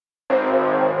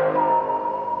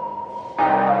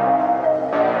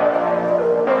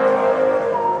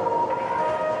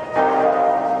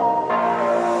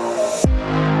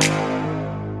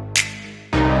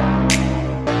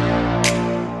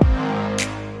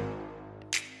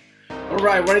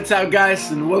Alright, what is up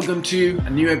guys, and welcome to a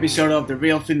new episode of The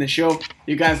Real Fitness Show.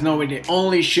 You guys know it's the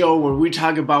only show where we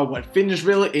talk about what fitness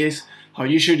really is, how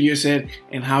you should use it,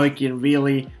 and how it can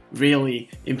really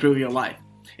improve your life.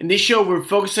 In this show, we're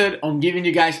focused on giving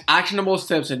you guys actionable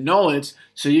steps and knowledge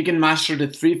so you can master the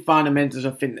three fundamentals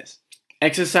of fitness: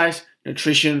 exercise,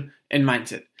 nutrition, and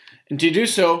mindset. And to do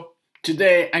so,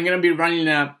 today I'm going to be running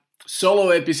a solo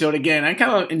episode again. I'm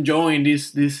kind of enjoying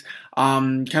this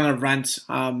kind of rants,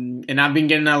 and I've been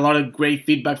getting a lot of great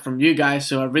feedback from you guys,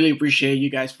 so I really appreciate you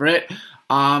guys for it.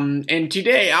 And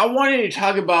today I wanted to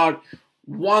talk about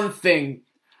one thing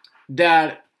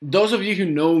that those of you who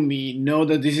know me know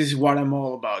that this is what I'm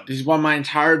all about. This is what my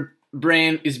entire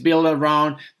brand is built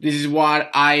around. This is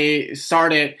what I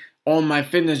started on my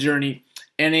fitness journey,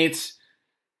 and it's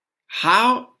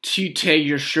how to take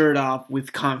your shirt off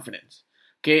with confidence.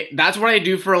 Okay, that's what I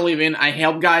do for a living. I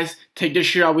help guys take their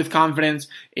shirt off with confidence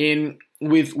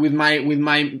with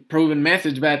my proven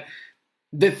methods. But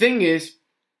the thing is,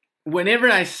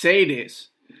 whenever I say this,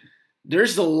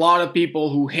 there's a lot of people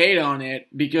who hate on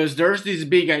it because there's this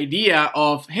big idea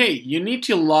of, hey, you need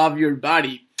to love your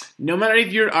body. No matter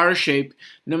if you're out of shape,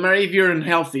 no matter if you're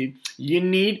unhealthy, you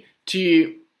need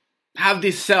to have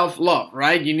this self-love,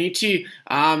 right? You need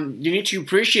to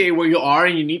appreciate where you are,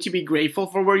 and you need to be grateful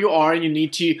for where you are, and you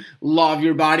need to love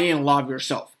your body and love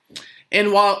yourself.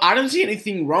 And while I don't see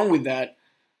anything wrong with that,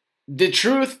 the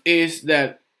truth is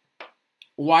that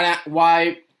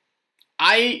why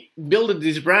I built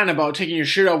this brand about taking your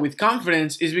shirt off with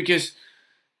confidence is because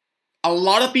a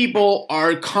lot of people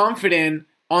are confident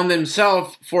on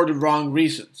themselves for the wrong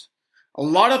reasons. A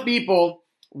lot of people,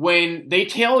 when they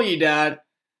tell you that,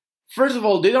 first of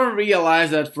all, they don't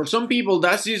realize that for some people,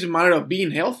 that's just a matter of being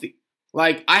healthy.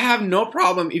 Like, I have no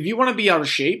problem. If you want to be out of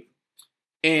shape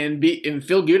and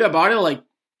feel good about it, like,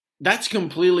 that's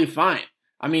completely fine.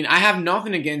 I mean, I have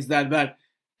nothing against that, but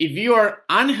if you are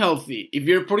unhealthy, if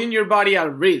you're putting your body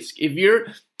at risk, if you're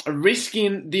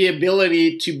risking the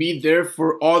ability to be there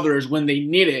for others when they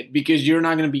need it because you're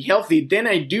not going to be healthy, then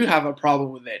I do have a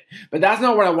problem with it. But that's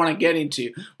not what I want to get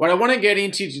into. What I want to get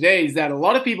into today is that a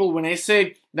lot of people, when I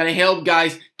say that I help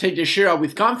guys take their shirt off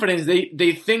with confidence,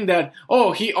 they think that,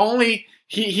 oh,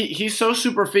 he's so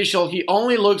superficial. He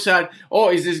only looks at, oh,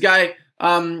 is this guy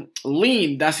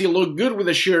lean? Does he look good with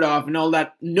the shirt off and all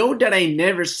that? Note that I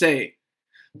never say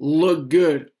look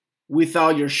good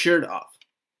without your shirt off,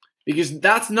 because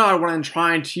that's not what I'm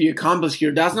trying to accomplish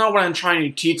here. That's not what I'm trying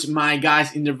to teach my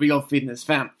guys in the Real Fitness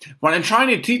fam. What I'm trying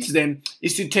to teach them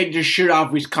is to take their shirt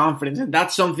off with confidence, and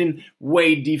that's something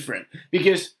way different,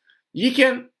 because you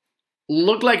can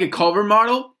look like a cover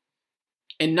model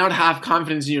and not have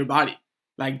confidence in your body.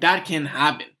 Like, that can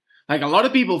happen. Like, a lot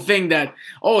of people think that,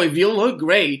 oh, if you look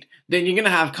great, then you're going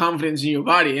to have confidence in your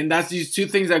body. And that's these two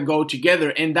things that go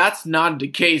together. And that's not the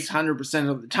case 100%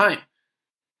 of the time.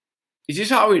 It's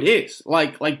just how it is.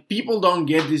 Like people don't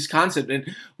get this concept.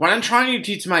 And what I'm trying to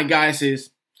teach my guys is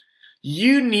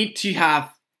you need to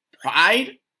have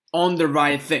pride on the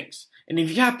right things. And if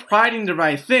you have pride in the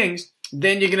right things,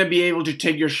 then you're going to be able to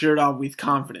take your shirt off with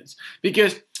confidence.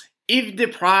 Because if the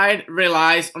pride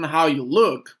relies on how you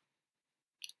look,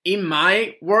 it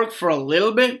might work for a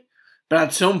little bit, but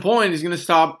at some point it's going to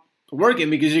stop working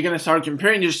because you're going to start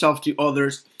comparing yourself to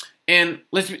others. And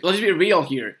let's be real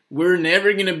here. We're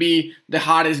never going to be the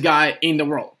hottest guy in the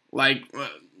world. Like,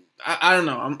 I don't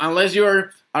know. Unless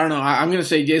you're, I don't know. I'm going to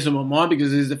say Jason Momoa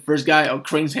because he's the first guy, or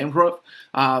Chris Hemsworth,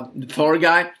 the Thor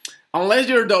guy. Unless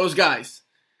you're those guys.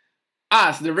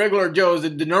 Us, the regular Joes,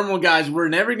 the normal guys, we're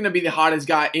never going to be the hottest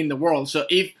guy in the world. So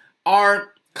if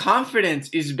our confidence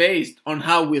is based on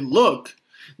how we look,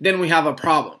 then we have a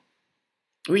problem.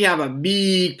 We have a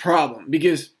big problem,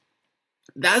 because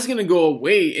that's going to go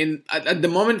away. And at the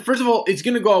moment, first of all, it's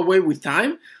going to go away with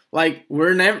time. Like,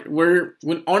 we're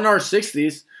on our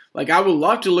 60s. Like, I would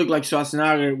love to look like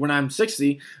Schwarzenegger when I'm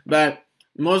 60, but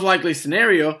most likely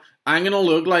scenario, I'm going to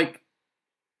look like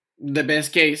the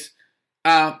best case,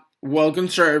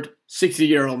 well-conserved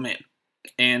 60-year-old man.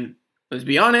 And let's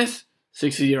be honest,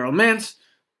 60-year-old men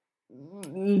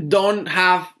don't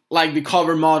have like the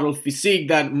cover model physique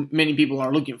that many people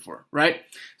are looking for, right?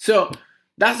 So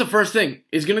that's the first thing.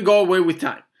 It's going to go away with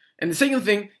time. And the second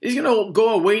thing is going to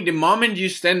go away the moment you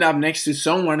stand up next to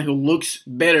someone who looks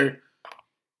better,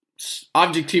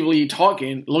 objectively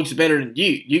talking, looks better than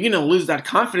you. You're going to lose that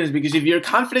confidence, because if your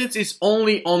confidence is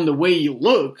only on the way you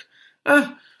look,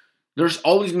 there's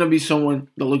always going to be someone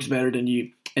that looks better than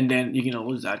you. And then you're going to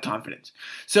lose that confidence.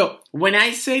 So when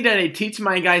I say that I teach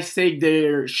my guys take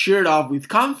their shirt off with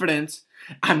confidence,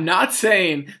 I'm not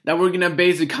saying that we're going to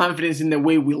base the confidence in the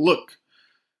way we look.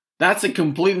 That's a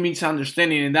complete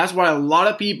misunderstanding, and that's why a lot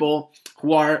of people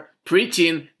who are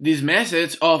preaching this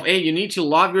message of, hey, you need to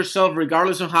love yourself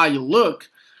regardless of how you look,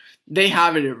 they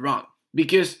have it wrong.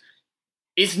 Because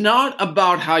it's not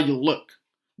about how you look.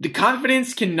 The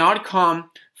confidence cannot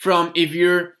come from if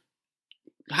you're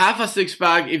half a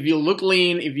six-pack, if you look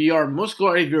lean, if you are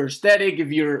muscular, if you're aesthetic, if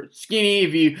you're skinny,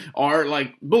 if you are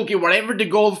like bulky, whatever the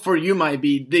goal for you might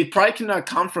be. The pride cannot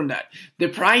come from that. The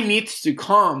pride needs to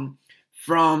come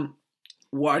from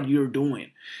what you're doing.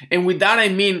 And with that, I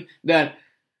mean that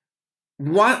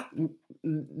what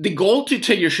the goal to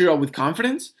take your shirt off with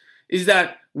confidence is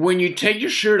that when you take your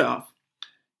shirt off,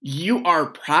 you are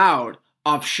proud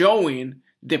of showing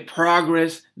the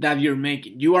progress that you're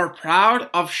making. You are proud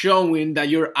of showing that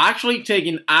you're actually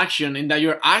taking action and that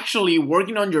you're actually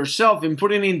working on yourself and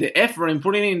putting in the effort and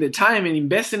putting in the time and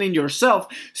investing in yourself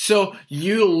so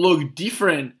you look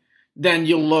different than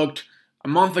you looked a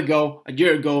month ago, a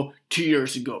year ago, 2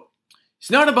 years ago.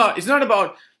 It's not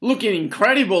about looking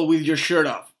incredible with your shirt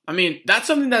off. I mean, that's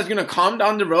something that's going to come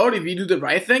down the road if you do the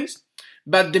right things.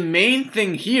 But the main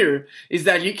thing here is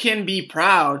that you can be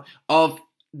proud of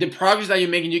the progress that you're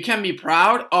making. You can be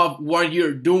proud of what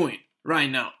you're doing right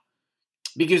now.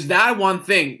 Because that one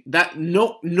thing, that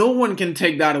no one can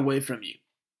take that away from you.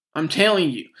 I'm telling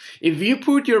you. If you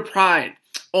put your pride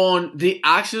on the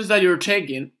actions that you're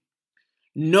taking,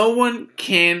 no one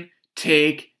can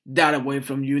take that away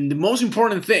from you. And the most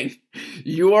important thing,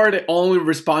 you are the only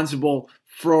responsible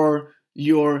for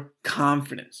your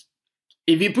confidence.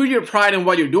 If you put your pride in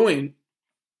what you're doing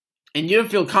and you don't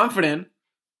feel confident,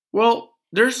 well,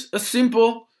 there's a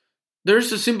simple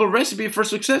recipe for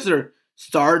success there.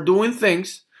 Start doing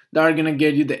things that are going to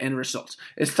get you the end results.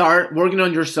 Start working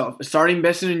on yourself. Start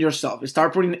investing in yourself.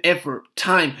 Start putting effort,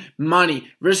 time, money,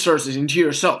 resources into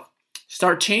yourself.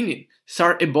 Start changing.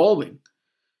 Start evolving.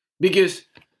 Because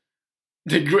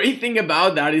the great thing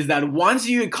about that is that once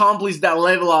you accomplish that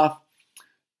level of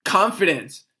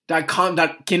confidence that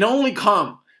can only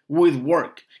come with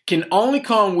work, can only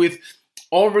come with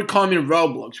overcoming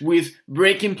roadblocks, with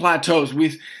breaking plateaus,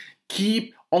 with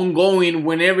keep on going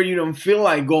whenever you don't feel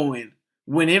like going.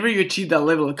 Whenever you achieve that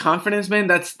level of confidence, man,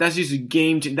 that's just a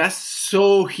game changer. That's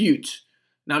so huge.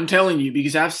 And I'm telling you,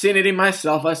 because I've seen it in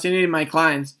myself, I've seen it in my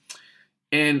clients,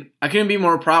 and I couldn't be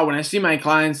more proud when I see my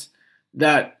clients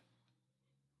that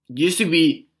used to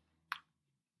be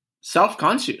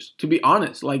self-conscious, to be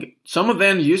honest. Like, some of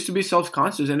them used to be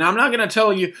self-conscious, and I'm not going to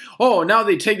tell you, oh, now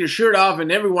they take their shirt off and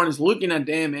everyone is looking at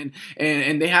them and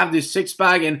they have this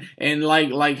six-pack and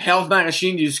like Health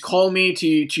Magazine just call me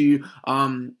to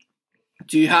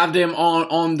have them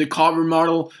on the cover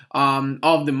model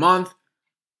of the month.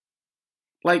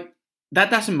 Like, that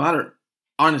doesn't matter,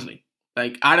 honestly.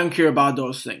 Like, I don't care about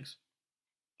those things.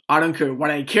 I don't care.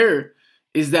 What I care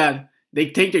is that they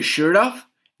take their shirt off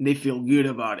and they feel good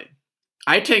about it.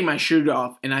 I take my shirt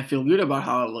off and I feel good about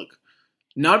how I look.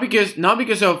 Not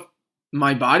because of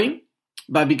my body,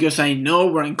 but because I know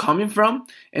where I'm coming from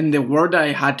and the work that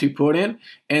I had to put in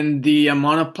and the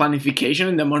amount of planification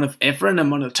and the amount of effort and the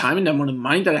amount of time and the amount of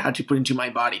money that I had to put into my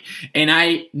body. And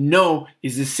I know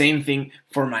it's the same thing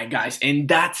for my guys. And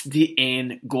that's the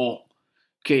end goal.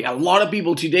 Okay, a lot of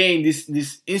people today in this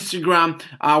Instagram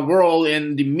world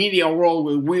and the media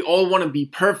world, we all want to be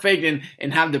perfect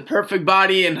and have the perfect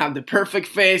body and have the perfect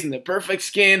face and the perfect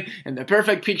skin and the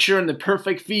perfect picture and the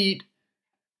perfect feed.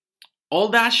 All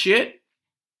that shit,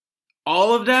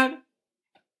 all of that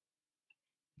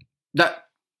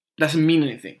doesn't mean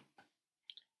anything.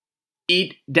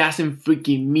 It doesn't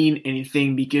freaking mean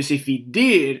anything, because if it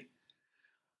did,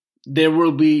 there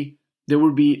will be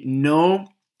no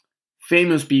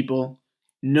famous people,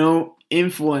 no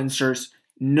influencers,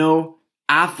 no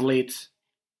athletes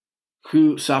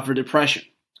who suffer depression,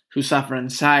 who suffer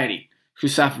anxiety, who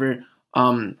suffer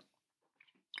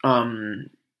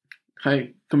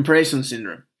comparison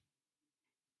syndrome.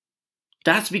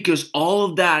 That's because all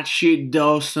of that shit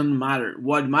doesn't matter.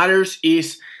 What matters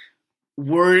is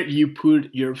where you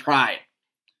put your pride.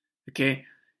 Okay?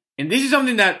 And this is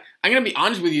something that, I'm going to be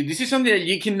honest with you, this is something that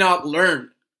you cannot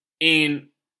learn in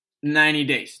 90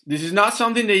 days. This is not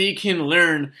something that you can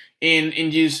learn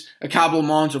in just a couple of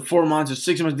months or 4 months or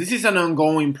 6 months. This is an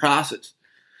ongoing process.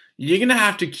 You're going to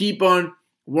have to keep on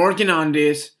working on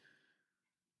this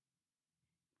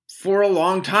for a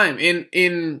long time.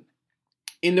 In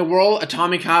the world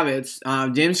Atomic Habits,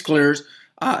 James Clear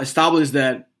established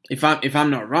that, if I'm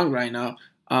not wrong right now,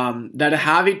 that a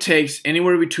habit takes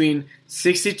anywhere between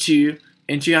 62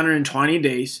 and 220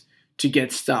 days to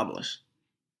get established.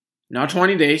 Not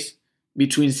 20 days,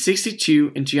 between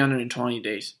 62 and 220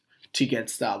 days to get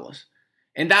established.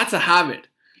 And that's a habit.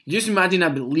 Just imagine a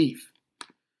belief.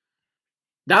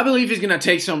 That belief is going to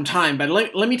take some time, but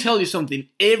let me tell you something.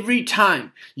 Every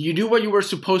time you do what you were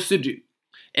supposed to do,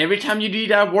 every time you do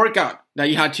that workout that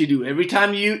you had to do, every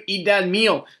time you eat that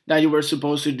meal that you were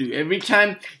supposed to do, every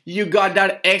time you got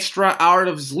that extra hour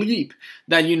of sleep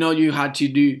that you know you had to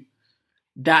do,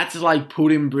 that's like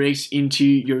putting bricks into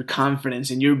your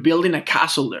confidence, and you're building a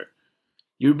castle there.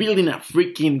 You're building a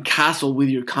freaking castle with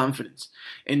your confidence.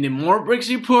 And the more bricks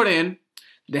you put in,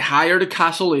 the higher the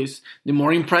castle is, the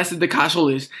more impressive the castle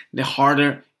is, the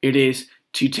harder it is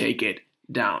to take it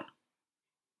down.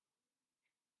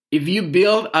 If you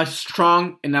build a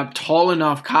strong and a tall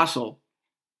enough castle,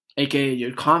 aka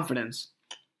your confidence,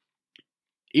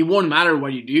 it won't matter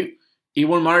what you do. It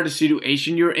won't matter the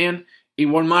situation you're in. It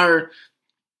won't matter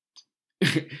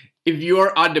if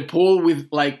you're at the pool with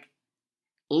like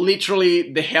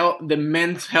literally the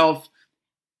men's health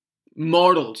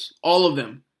models, all of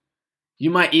them. You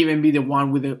might even be the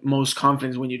one with the most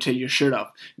confidence when you take your shirt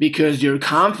off, because your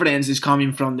confidence is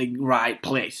coming from the right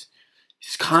place.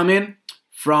 It's coming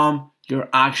from your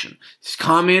action. It's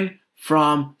coming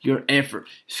from your effort.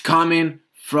 It's coming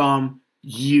from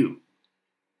you.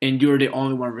 And you're the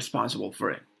only one responsible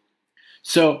for it.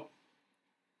 So,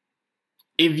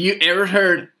 if you ever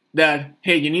heard that,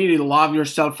 hey, you need to love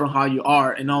yourself for how you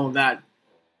are and all of that,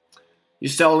 you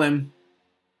tell them,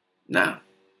 nah.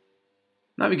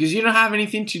 No, because you don't have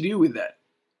anything to do with that.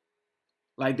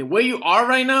 Like the way you are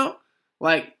right now,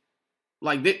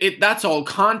 that's all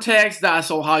context.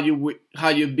 That's all how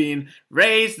you've been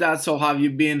raised. That's all how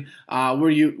you've been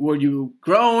where you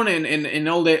grown and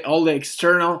all the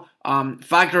external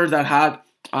factors that had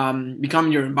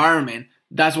become your environment.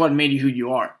 That's what made you who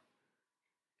you are.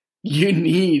 You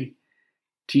need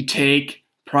to take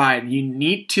pride. You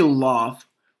need to love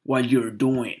what you're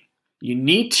doing. You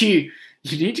need to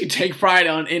take pride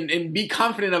on and be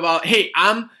confident about, hey,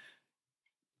 I'm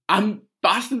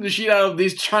busting the shit out of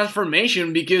this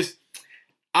transformation because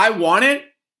I want it,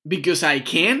 because I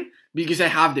can, because I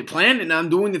have the plan, and I'm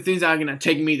doing the things that are gonna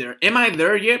take me there. Am I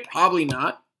there yet? Probably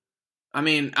not. I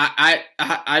mean, I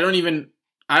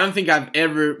don't think I've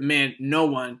ever met no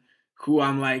one who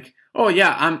I'm like, oh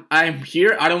yeah, I'm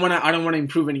here. I don't wanna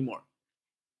improve anymore.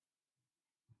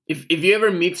 If you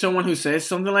ever meet someone who says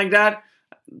something like that,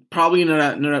 probably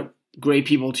not a great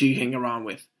people to hang around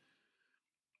with.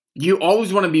 You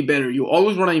always want to be better. You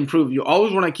always want to improve. You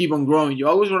always want to keep on growing. You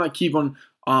always want to keep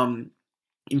on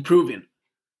improving.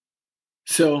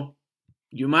 So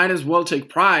you might as well take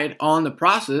pride on the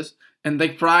process and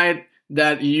take pride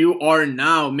that you are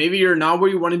now. Maybe you're not where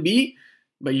you want to be,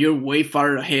 but you're way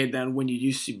farther ahead than when you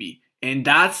used to be. And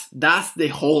that's the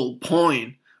whole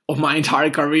point of my entire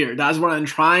career. That's what I'm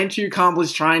trying to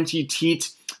accomplish, trying to teach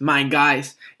my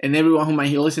guys and everyone who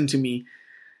might listen to me.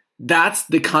 That's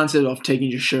the concept of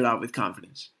taking your shirt off with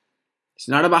confidence. It's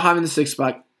not about having the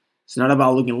six-pack. It's not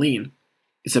about looking lean.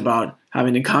 It's about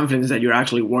having the confidence that you're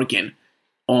actually working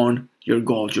on your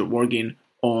goals. You're working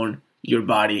on your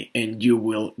body, and you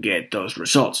will get those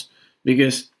results.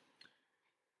 Because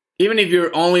even if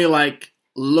you're only like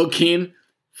looking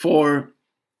for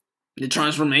the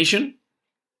transformation,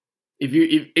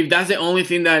 if that's the only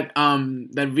thing that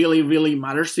really, really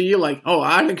matters to you, like, oh,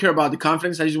 I don't care about the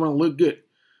confidence, I just want to look good.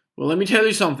 Well, let me tell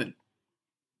you something.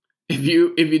 If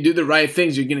you do the right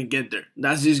things, you're gonna get there.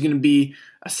 That's just gonna be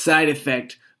a side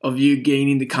effect of you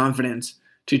gaining the confidence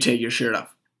to take your shirt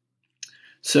off.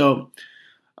 So,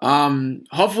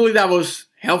 hopefully that was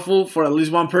helpful for at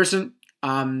least one person.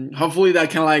 Hopefully that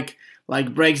kind of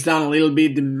like breaks down a little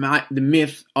bit the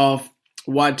myth of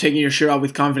what taking your shirt off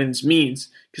with confidence means,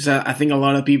 because I think a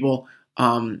lot of people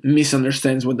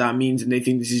misunderstands what that means, and they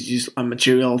think this is just a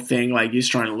material thing, like just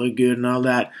trying to look good and all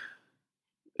that.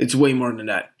 It's way more than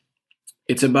that.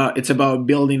 It's about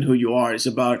building who you are. It's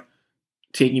about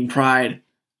taking pride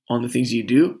on the things you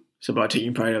do. It's about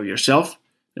taking pride of yourself,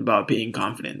 about being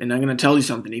confident. And I'm going to tell you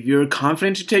something. If you're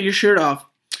confident to take your shirt off,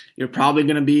 you're probably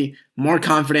going to be more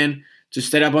confident to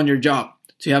step up on your job,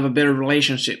 to have a better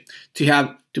relationship,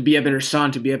 to be a better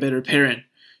son, to be a better parent,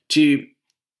 to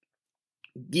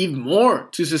give more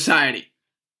to society.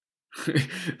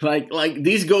 like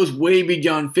this goes way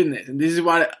beyond fitness, and this is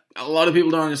what a lot of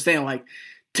people don't understand. Like,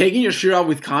 taking your shirt off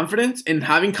with confidence and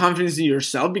having confidence in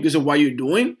yourself because of what you're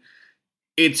doing,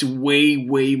 it's way,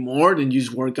 way more than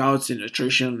just workouts and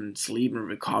nutrition and sleep and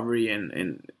recovery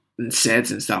and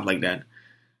sets and stuff like that.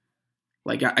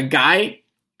 Like a guy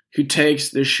who takes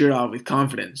their shirt off with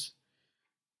confidence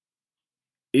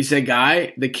is a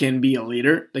guy that can be a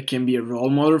leader, that can be a role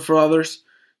model for others,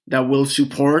 that will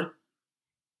support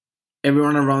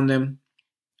everyone around them,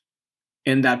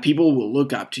 and that people will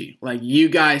look up to you. Like you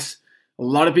guys, a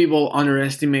lot of people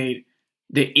underestimate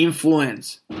the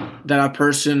influence that a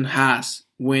person has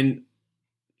when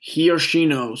he or she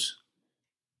knows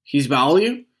his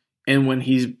value and when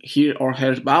he or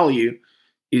her value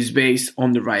is based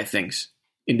on the right things.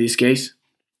 In this case,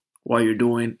 what you're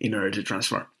doing in order to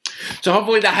transform. So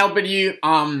hopefully that helped you.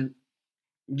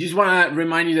 Just want to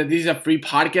remind you that this is a free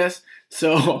podcast.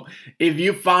 So if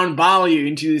you found value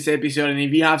into this episode, and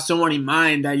if you have someone in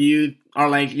mind that you are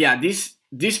like, yeah,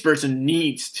 this person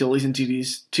needs to listen to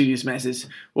this message,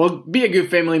 well, be a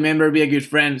good family member, be a good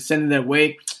friend, send it their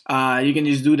way. You can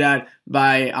just do that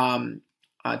by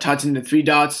touching the three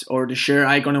dots or the share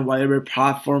icon on whatever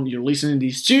platform you're listening to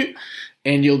this to,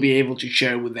 and you'll be able to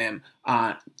share with them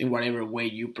in whatever way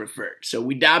you prefer. So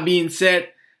with that being said,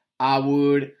 I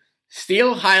would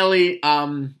still highly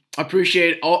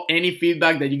appreciate any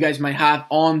feedback that you guys might have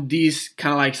on these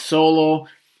kind of like solo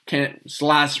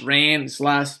slash rant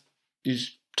slash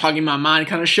just talking my mind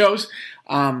kind of shows.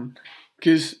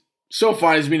 Because so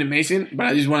far it's been amazing, but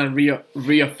I just want to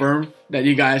reaffirm that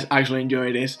you guys actually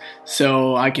enjoy this,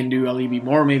 so I can do a little bit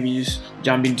more. Maybe just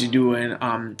jump into doing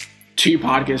 2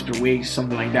 podcasts per week,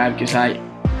 something like that. Because I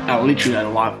literally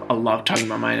I love talking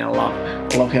my mind. I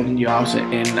love helping you out,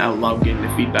 and I love getting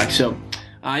the feedback. So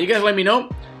you guys let me know.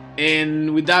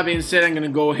 And with that being said, I'm gonna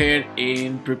go ahead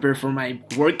and prepare for my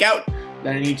workout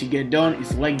that I need to get done.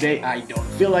 It's leg day. I don't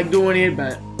feel like doing it,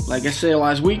 but like I said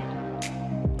last week,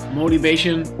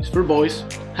 motivation is for boys,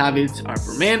 habits are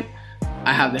for men.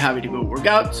 I have the habit to go work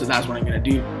out, so that's what I'm gonna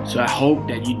do. So I hope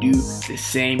that you do the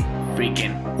same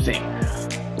freaking thing.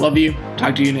 Love you.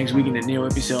 Talk to you next week in a new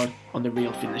episode on The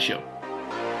Real Fitness Show.